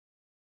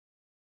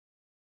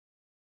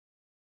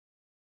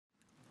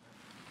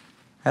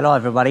Hello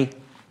everybody.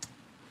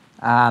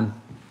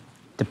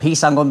 The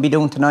piece I'm going to be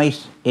doing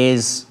tonight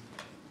is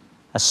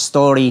a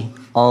story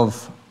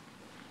of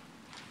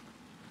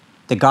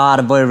the god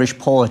of Irish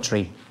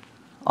poetry,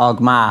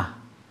 Ogma,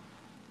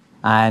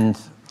 and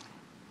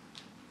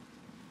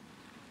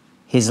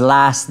his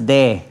last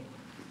day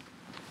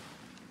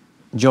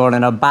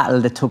during a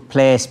battle that took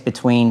place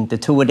between the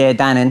Tuatha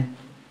Danann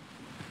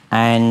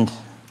and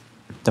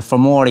the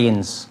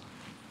Fomorians.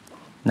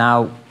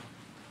 Now,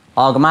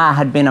 Ogma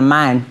had been a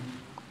man,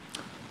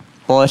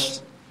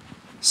 but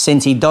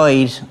since he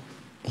died,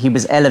 he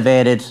was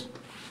elevated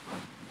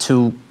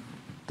to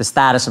the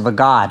status of a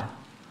god.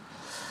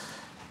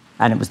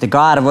 And it was the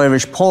god of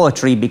Irish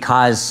poetry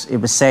because it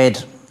was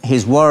said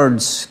his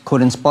words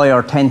could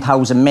inspire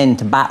 10,000 men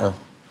to battle,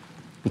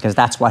 because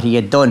that's what he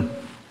had done.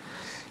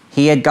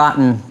 He had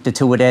gotten the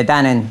Tuatha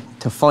Danann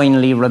to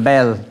finally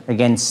rebel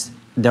against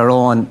their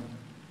own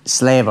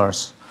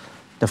slavers,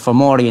 the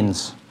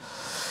Fomorians.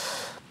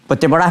 But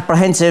they were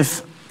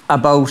apprehensive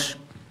about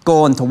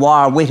going to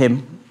war with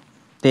him.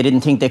 They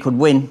didn't think they could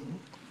win,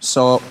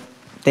 so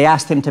they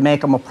asked him to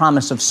make them a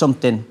promise of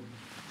something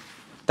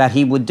that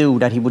he would do,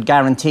 that he would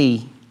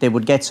guarantee they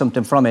would get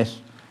something from it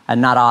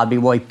and not all be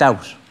wiped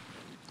out.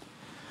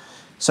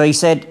 So he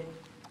said,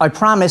 I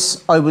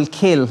promise I will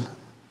kill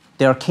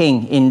their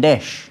king,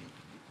 Indesh.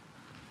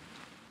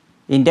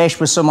 Indesh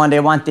was someone they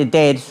wanted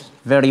dead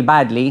very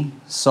badly,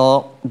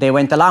 so they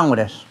went along with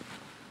it.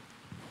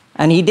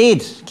 And he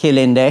did kill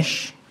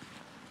Indesh,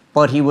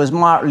 but he was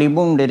mortally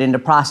wounded in the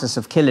process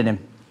of killing him.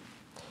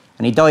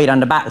 And he died on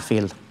the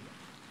battlefield.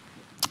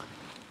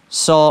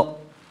 So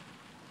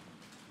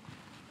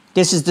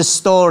this is the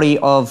story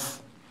of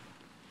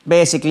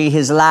basically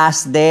his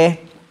last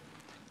day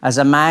as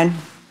a man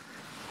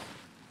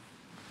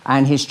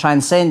and his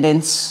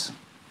transcendence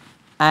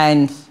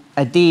and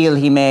a deal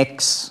he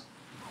makes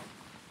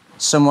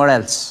somewhere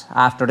else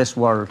after this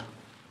world.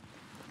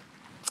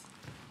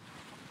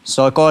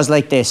 So it goes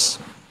like this.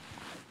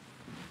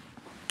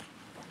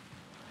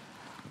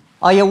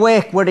 I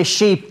awake where the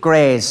sheep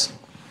graze,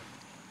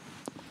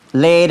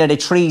 laid at a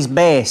tree's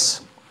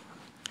base,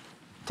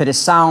 to the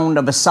sound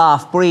of a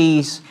soft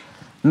breeze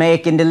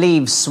making the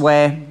leaves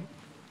sway.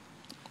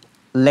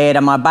 Laid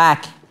on my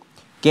back,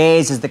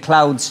 gaze as the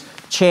clouds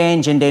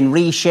change and then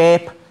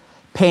reshape,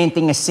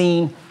 painting a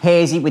scene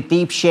hazy with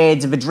deep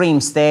shades of a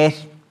dream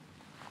state.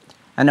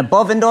 And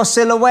above in those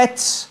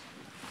silhouettes,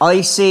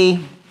 I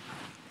see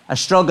a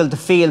struggle to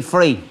feel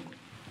free.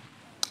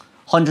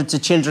 Hundreds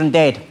of children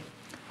dead,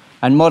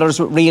 and mothers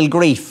with real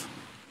grief.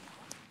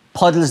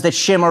 Puddles that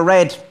shimmer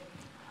red,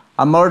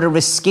 a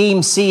murderous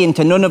scheme seeing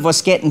to none of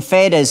us getting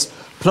fed as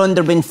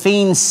plundering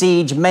fiends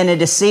siege men of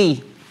the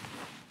sea.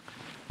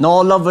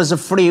 No lovers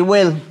of free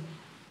will,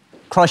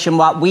 crushing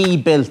what we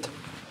built.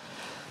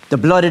 The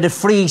blood of the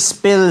free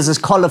spills as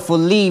colourful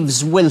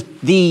leaves wilt.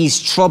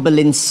 These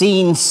troubling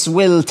scenes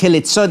swill till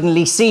it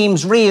suddenly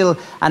seems real,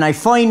 and I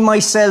find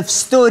myself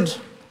stood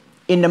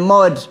in the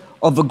mud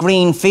of a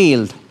green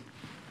field,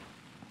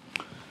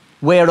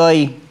 where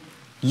I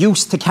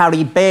used to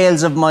carry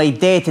bales of my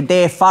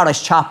day-to-day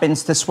forest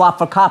choppings to swap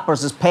for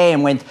coppers as pay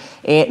and went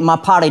eating my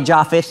porridge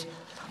off it.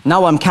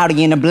 Now I'm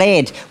carrying a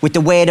blade with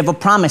the weight of a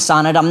promise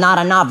on it. I'm not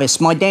a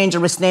novice. My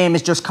dangerous name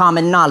is just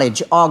common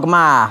knowledge,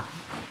 Ogma.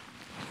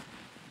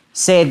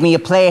 Save me a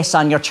place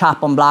on your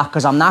chopping block,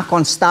 because I'm not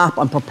going to stop.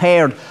 I'm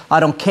prepared. I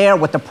don't care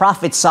what the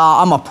prophet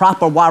saw. I'm a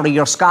proper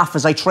warrior. Scoff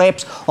as I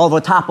traipse over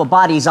top of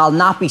bodies. I'll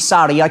not be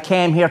sorry. I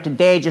came here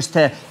today just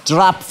to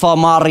drop for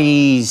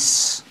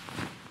Morris.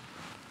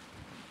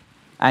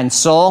 And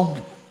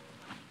so,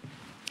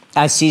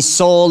 as his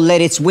soul let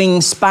its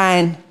wings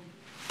span,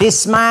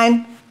 this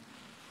man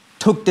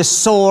took the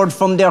sword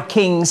from their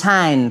king's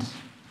hand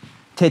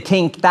to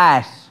think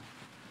that.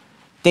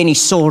 Then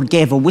his sword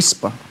gave a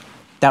whisper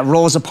that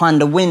rose upon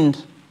the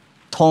wind,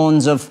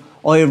 tones of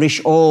Irish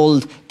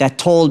old that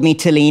told me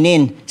to lean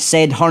in,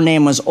 said her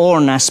name was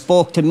Orna,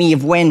 spoke to me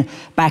of when,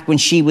 back when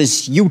she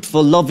was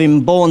youthful,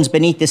 loving bones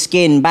beneath the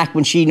skin, back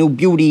when she knew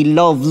beauty,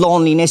 love,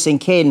 loneliness and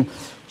kin.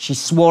 She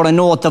swore an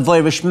oath of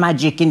Irish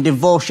magic in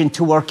devotion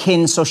to her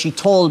kin, so she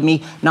told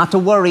me not to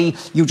worry,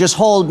 you just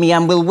hold me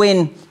and we'll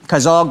win,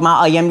 'cause Ogma,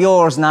 I am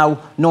yours now,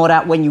 know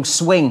that when you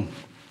swing.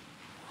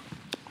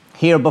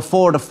 Here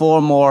before the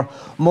four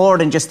more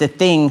than just a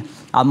thing,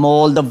 a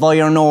mould of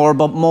iron ore,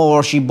 but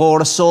more, she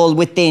bore a soul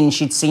within.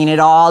 She'd seen it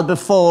all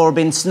before,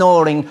 been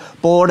snoring,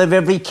 bored of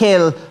every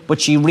kill, but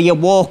she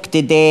reawoke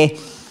the day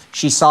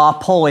she saw a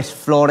poet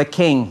floor a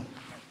king.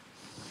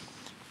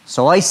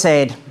 So I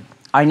said,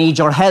 I need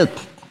your help.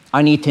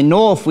 I need to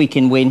know if we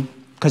can win,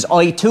 'cause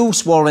I too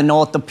swore an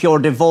oath of pure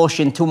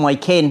devotion to my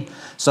kin,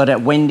 so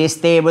that when this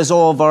day was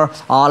over,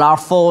 all our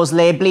foes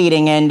lay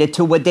bleeding, ended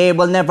to a day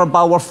will never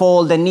bow or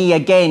fold a knee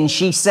again.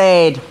 She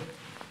said,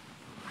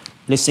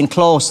 listen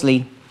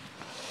closely.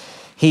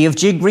 He of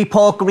jiggery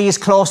pokery is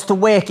close to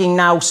waking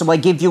now, so I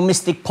give you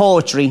mystic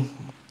poetry.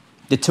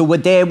 The two a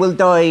day will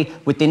die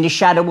within the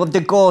shadow of the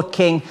Goat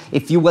King.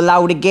 If you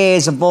allow the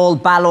gaze of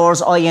old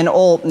Balor's eye in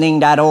opening,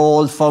 that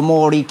old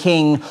Fomori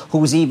king,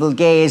 whose evil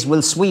gaze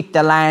will sweep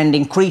the land,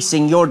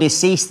 increasing your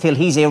decease till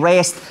he's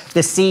erased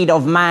the seed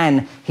of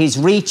man. His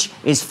reach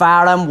is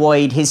far and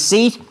wide. His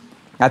seat,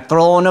 a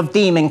throne of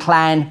demon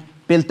clan,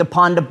 built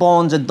upon the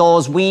bones of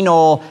those we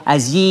know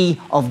as Ye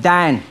of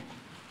Dan.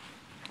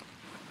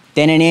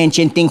 Then an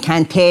ancient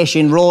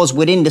incantation rose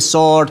within the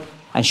sword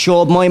and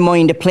showed my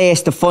mind a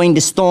place to find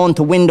the stone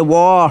to win the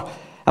war.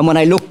 And when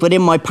I looked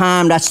within my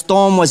palm, that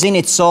stone was in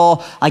it,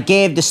 so I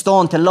gave the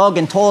stone to Lug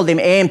and told him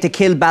aim to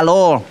kill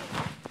Balor.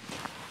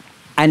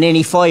 And then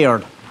he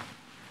fired.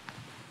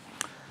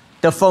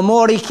 The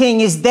Fomori king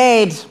is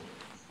dead.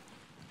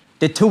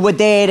 The two were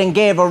dead and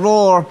gave a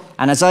roar,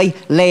 and as I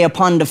lay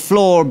upon the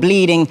floor,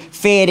 bleeding,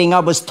 fading, I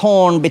was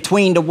torn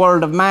between the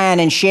world of man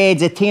and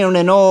shades of Tyr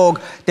and Og,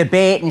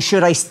 debating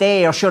should I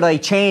stay or should I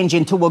change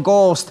into a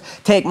ghost,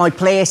 take my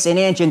place in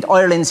ancient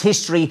Ireland's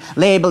history,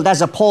 labelled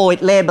as a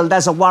poet, labelled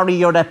as a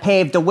warrior that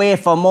paved the way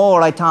for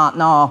more. I thought,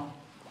 no,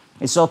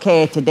 it's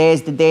okay,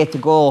 today's the day to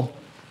go.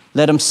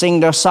 Let them sing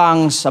their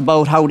songs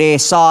about how they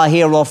saw a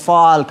hero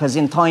fall, because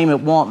in time it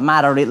won't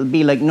matter, it'll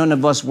be like none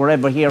of us were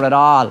ever here at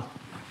all.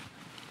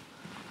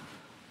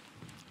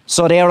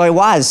 So there I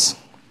was,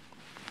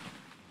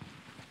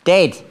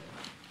 dead.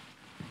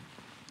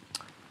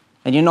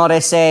 And you know they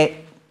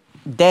say,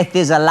 death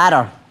is a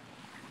ladder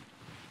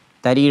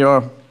that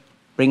either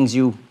brings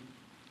you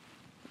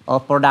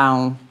up or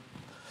down.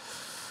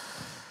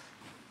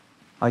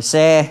 I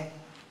say,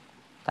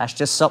 that's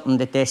just something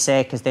that they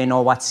say because they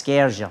know what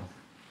scares you.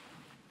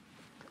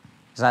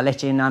 Because I'll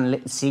let you in on a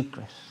little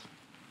secret.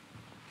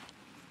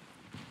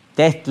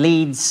 Death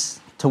leads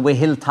to a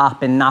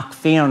hilltop in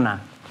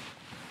Knockfearna.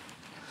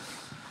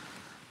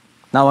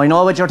 Now I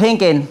know what you're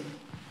thinking.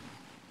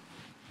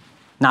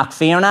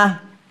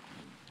 Knockfearna?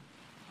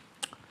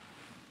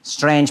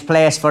 Strange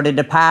place for the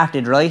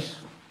departed, right?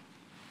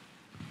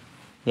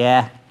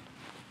 Yeah.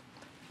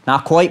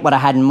 Not quite what I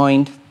had in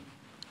mind.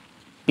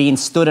 Being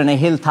stood on a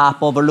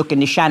hilltop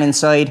overlooking the Shannon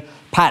side,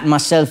 patting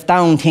myself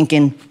down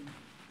thinking,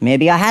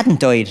 maybe I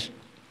hadn't died.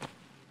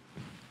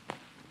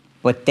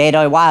 But dead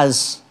I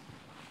was.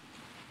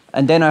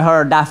 And then I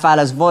heard that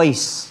fella's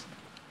voice.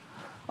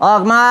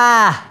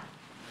 Ogma!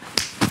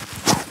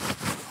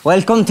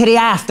 Welcome to the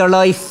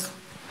afterlife.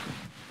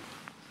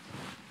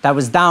 That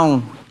was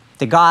down,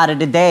 the god of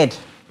the dead.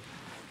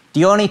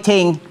 The only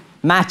thing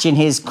matching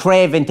his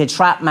craving to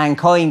trap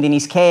mankind in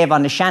his cave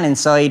on the Shannon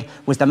side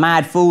was the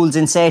mad fool's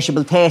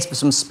insatiable taste for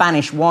some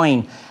Spanish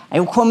wine. "Are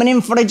you coming in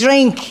for a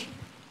drink?"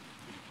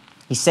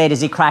 he said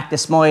as he cracked a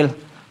smile,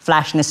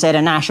 flashing a set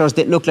of gnashers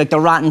that looked like the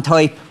rotten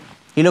type.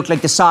 He looked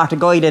like the sort of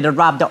guy that had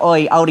robbed the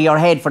eye out of your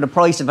head for the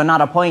price of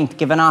another pint,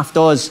 giving off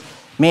those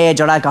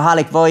major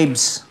alcoholic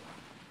vibes.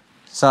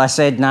 So I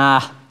said,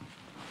 nah,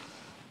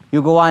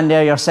 you go on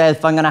there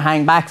yourself. I'm going to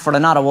hang back for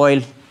another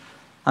while.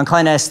 I'm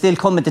kind of still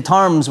coming to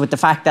terms with the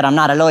fact that I'm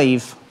not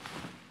alive.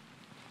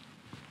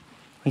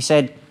 He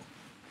said,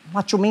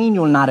 what do you mean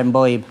you'll not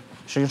imbibe?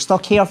 So you're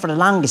stuck here for the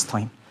longest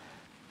time.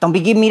 Don't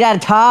be giving me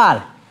that at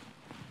all.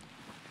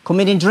 Come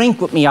in and drink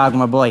with me,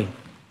 Ogma boy.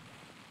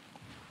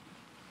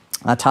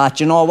 I thought,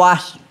 you know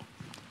what?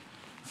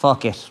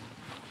 Fuck it.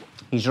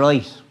 He's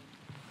right.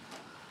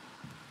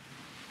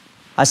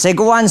 I said,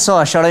 go on,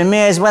 sir, sure, I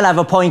may as well have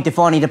a pint if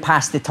only to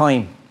pass the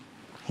time.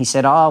 He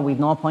said, oh, we've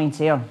no pints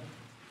here.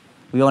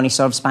 We only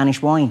serve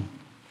Spanish wine.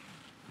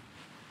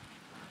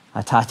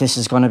 I thought this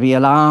is going to be a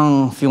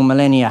long few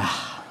millennia.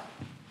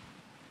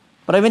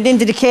 But I went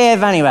into the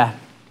cave anyway.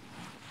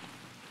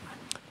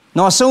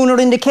 No sooner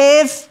in the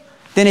cave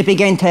than it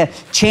began to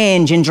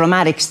change in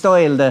dramatic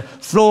style. The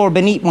floor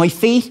beneath my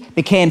feet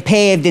became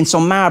paved in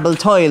some marble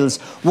tiles.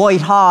 White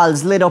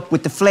halls lit up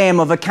with the flame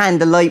of a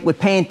candlelight with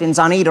paintings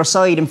on either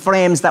side in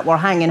frames that were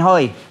hanging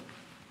high.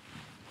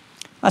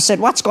 I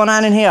said, what's going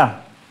on in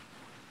here?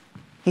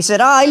 He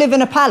said, I live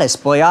in a palace,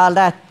 boy. All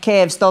that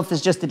cave stuff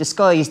is just a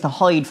disguise to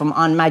hide from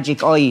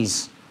unmagic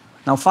eyes.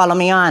 Now follow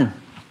me on.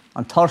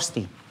 I'm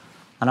thirsty,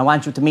 and I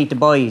want you to meet the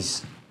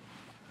boys.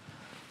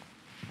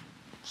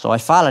 So I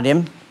followed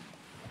him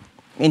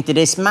into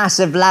this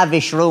massive,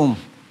 lavish room.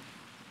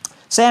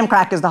 Same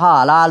crack as the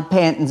hall, all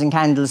paintings and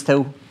candles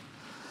too.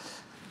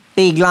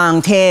 Big,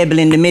 long table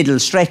in the middle,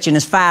 stretching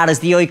as far as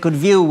the eye could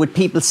view, with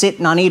people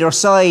sitting on either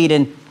side,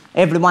 and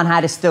everyone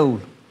had a stool.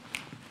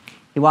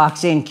 He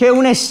walks in,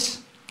 Cunis,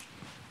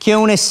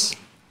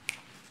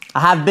 I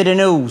have a bit of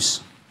news.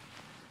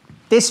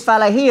 This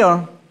fella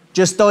here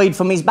just died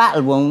from his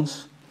battle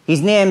wounds.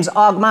 His name's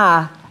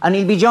Ogma, and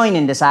he'll be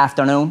joining this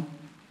afternoon.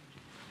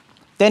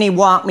 Then he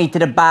walked me to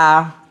the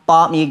bar,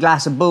 bought me a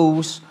glass of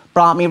booze,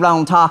 brought me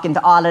round talking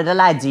to all of the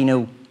lads he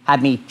knew,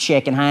 had me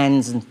shaking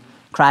hands and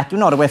crack, you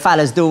know the way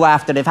fellas do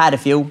after they've had a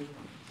few.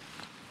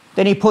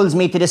 Then he pulls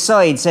me to the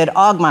side, said,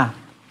 Ogma,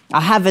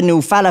 I have a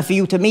new fella for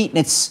you to meet, and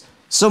it's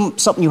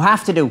something you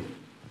have to do.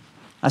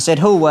 I said,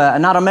 who?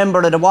 Another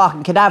member of the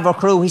Walking Cadaver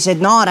crew? He said,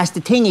 no, that's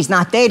the thing, he's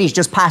not dead, he's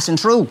just passing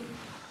through.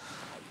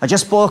 I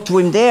just spoke to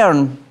him there,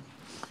 and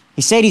he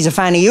He said he's a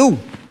fan of you.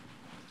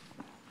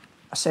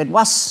 I said,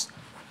 what's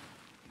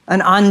an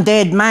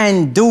undead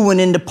man doing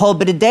in the pub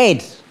of the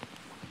dead?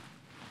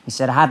 He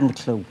said, I haven't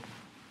a clue.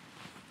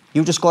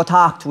 You just go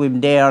talk to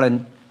him there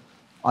and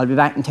I'll be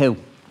back in 2.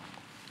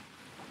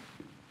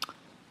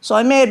 So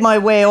I made my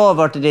way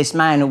over to this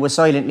man who was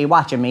silently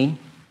watching me.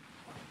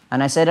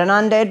 And I said, an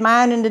undead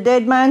man in the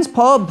dead man's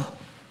pub.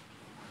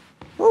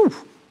 Ooh,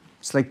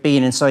 it's like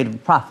being inside of a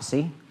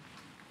prophecy.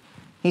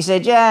 He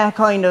said, yeah,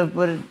 kind of,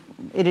 but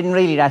it isn't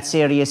really that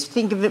serious.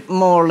 Think of it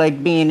more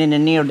like being in a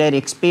near-death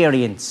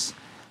experience.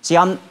 See,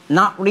 I'm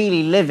not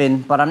really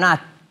living, but I'm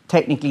not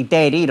technically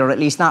dead either, at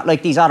least not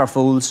like these other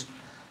fools.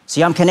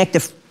 See, I'm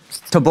connected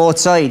to both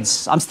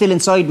sides. I'm still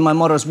inside my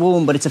mother's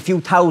womb, but it's a few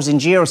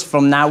thousand years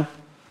from now.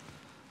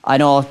 I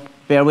know,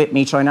 bear with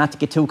me, try not to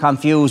get too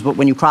confused, but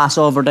when you cross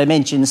over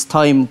dimensions,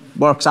 time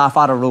works off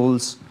other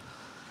rules.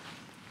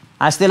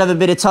 I still have a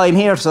bit of time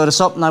here, so there's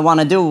something I want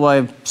to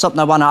do, something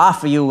I want to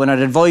offer you, and I'd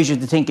advise you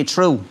to think it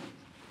through.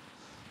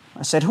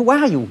 I said, who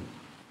are you?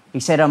 He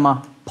said, I'm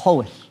a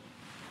poet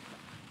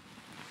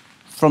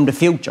from the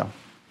future,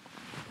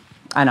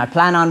 and I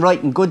plan on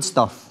writing good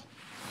stuff.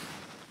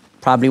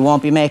 Probably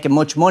won't be making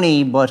much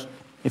money, but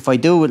if I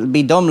do, it'll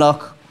be dumb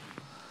luck.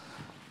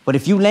 But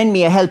if you lend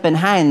me a helping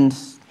hand,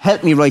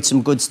 help me write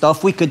some good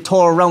stuff, we could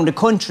tour around the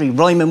country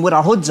rhyming with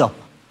our hoods up.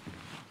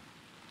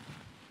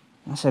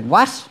 I said,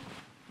 what?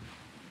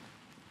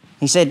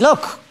 He said,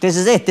 look, this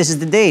is it, this is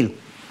the deal.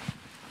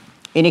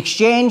 In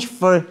exchange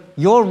for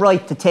your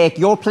right to take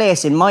your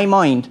place in my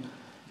mind,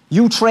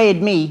 you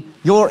trade me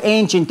your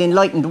ancient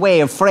enlightened way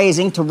of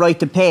phrasing to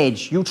write the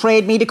page. You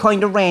trade me the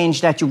kind of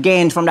range that you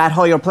gained from that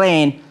higher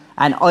plane,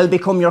 and I'll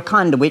become your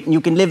conduit and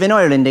you can live in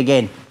Ireland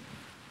again.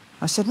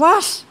 I said,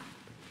 what?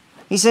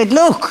 He said,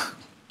 look,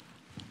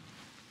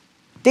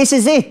 this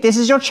is it. This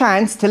is your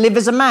chance to live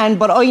as a man,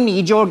 but I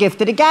need your gift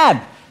of the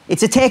gab.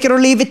 It's a take it or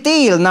leave it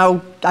deal.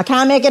 Now, I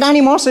can't make it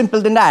any more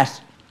simple than that.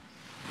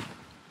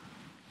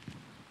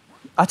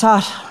 I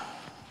thought,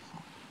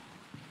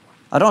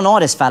 I don't know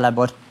this fella,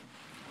 but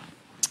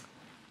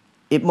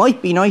it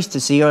might be nice to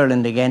see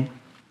Ireland again.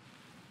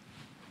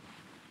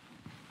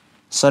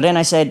 So then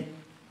I said,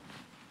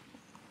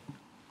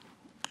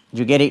 did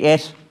you get it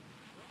yet?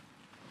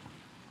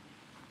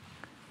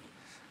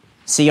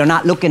 See, you're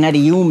not looking at a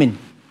human.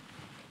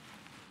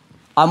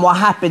 And what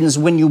happens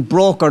when you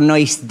broker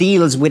nice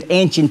deals with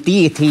ancient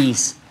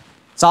deities?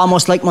 It's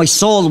almost like my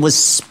soul was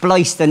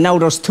spliced and now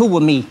there's 2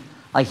 of me.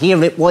 I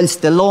hear it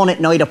whilst alone at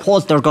night, a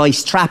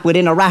poltergeist trapped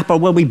within a wrapper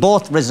where we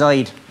both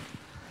reside.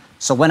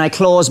 So when I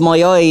close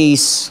my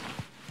eyes,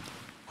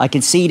 I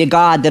can see the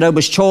God that I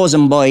was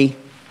chosen by.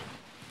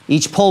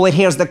 Each poet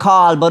hears the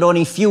call, but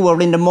only few are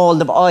in the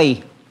mould of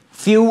I.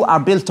 Few are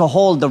built to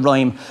hold the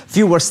rhyme.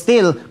 Fewer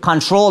still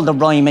control the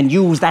rhyme and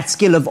use that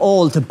skill of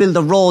old to build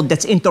a road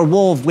that's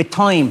interwove with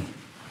time.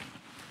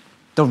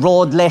 The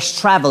road less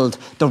travelled,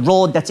 the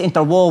road that's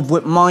interwove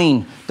with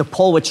mine. The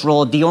poet's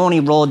road, the only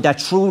road that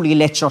truly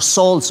lets your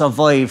soul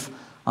survive.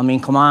 I mean,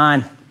 come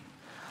on.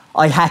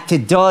 I had to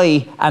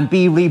die and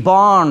be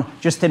reborn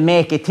just to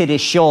make it to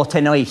this show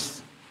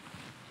tonight.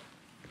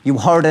 You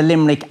heard a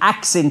Limerick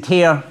accent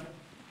here,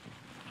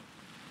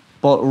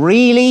 but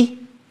really,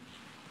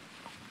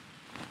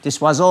 this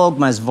was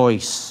Ogma's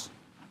voice.